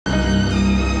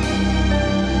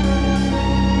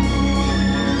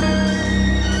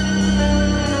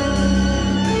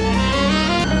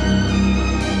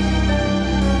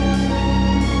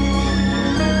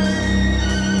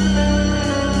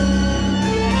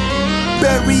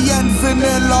berry and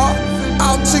vanilla,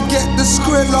 out to get the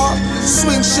skrilla.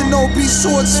 Swing shinobi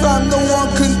swords, fam, no one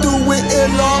can do it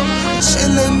illa.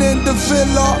 Chillin' in the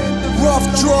villa, rough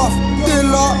draft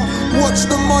dealer. Watch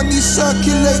the money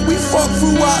circulate, we fuck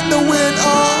throughout the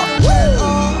winter.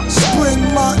 Spring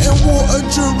mountain water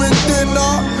during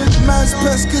dinner. Man's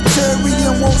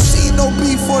pescatarian, won't see no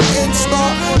beef on Insta.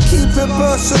 Keep it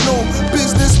personal,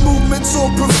 business movements or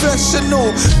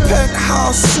professional.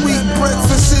 Penthouse, sweet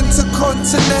breakfast,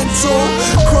 intercontinental.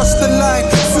 Cross the line,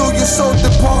 feel your soul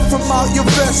depart from out your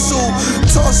vessel.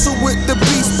 Tussle with the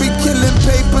beast, been killing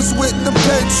papers with the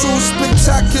pencil.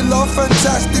 Spectacular,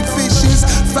 fantastic fishes,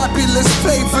 fabulous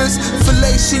flavors.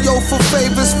 Fellatio for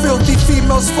favors, filthy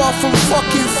females far from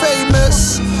fucking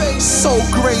famous. So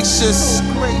gracious,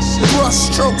 brush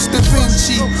strokes Da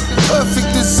Vinci,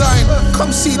 perfect design.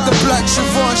 Come see the black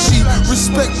Givenchy.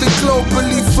 Respected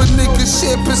globally for niggas,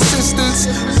 share persistence.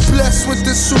 Blessed with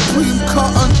the supreme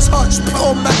cut, untouched,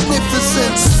 pure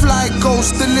magnificence. Fly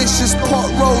ghost, delicious pot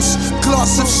roast.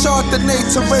 Glass of Chardonnay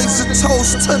to raise a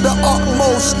toast to the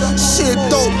utmost. Sheer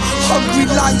dope, hungry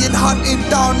lion hunting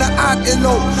down the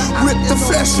antelope. Rip the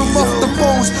flesh from off the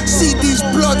bones. See these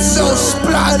blood cells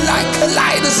splatter like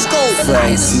kaleidoscope.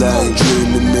 Fast line, drain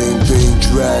the main vein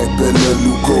dry. Bella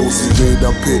Lugosi, laid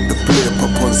up, hit the blip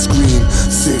up on screen.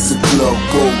 6 o'clock,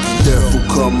 bogey, death will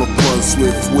come upon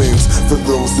swift wings. For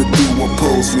those that do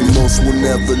oppose me, most will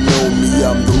never know me.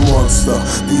 I'm the monster,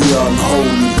 the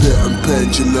unholy pit and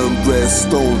pendulum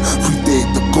breaststone.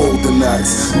 Predate the golden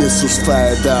axe, missiles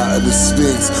fired out of the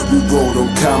Sphinx. We rode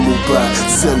on camelback,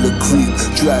 cellar creep,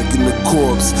 dragging the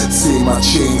corpse. See my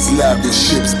chains lavish,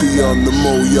 ships beyond the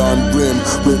Moyan rim,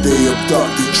 where they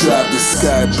abduct the trap, the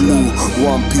sky blue.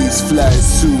 One piece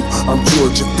flies too, I'm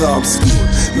George Adamski.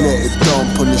 Let it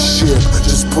dump on the ship,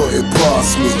 just put it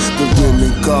past me. The rim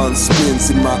and gun spins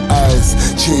in my eyes,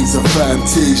 chains of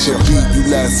fantasia. Beat you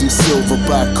like some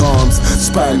silverback arms,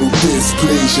 spinal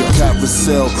dysplasia.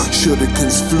 Carousel,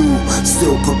 shurikens flew,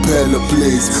 still propeller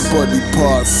blades. Body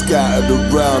parts scattered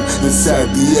around inside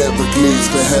the Everglades.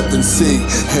 For heaven's sake,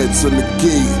 heads on the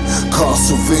gate,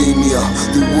 Castlevania.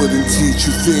 They wouldn't teach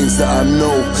you things that I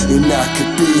know in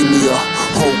academia.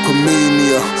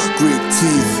 Hulkamania, grit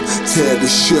teeth, tear the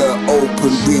shirt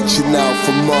open, reaching out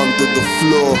from under the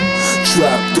floor.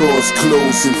 Trap doors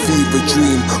closing, fever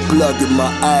dream, blood in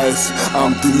my eyes,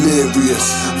 I'm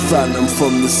delirious. Phantom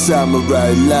from the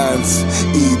samurai lands,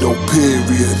 Edo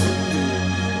period.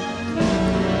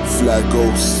 Fly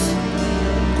ghost,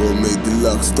 gourmet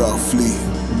deluxe, Starfleet.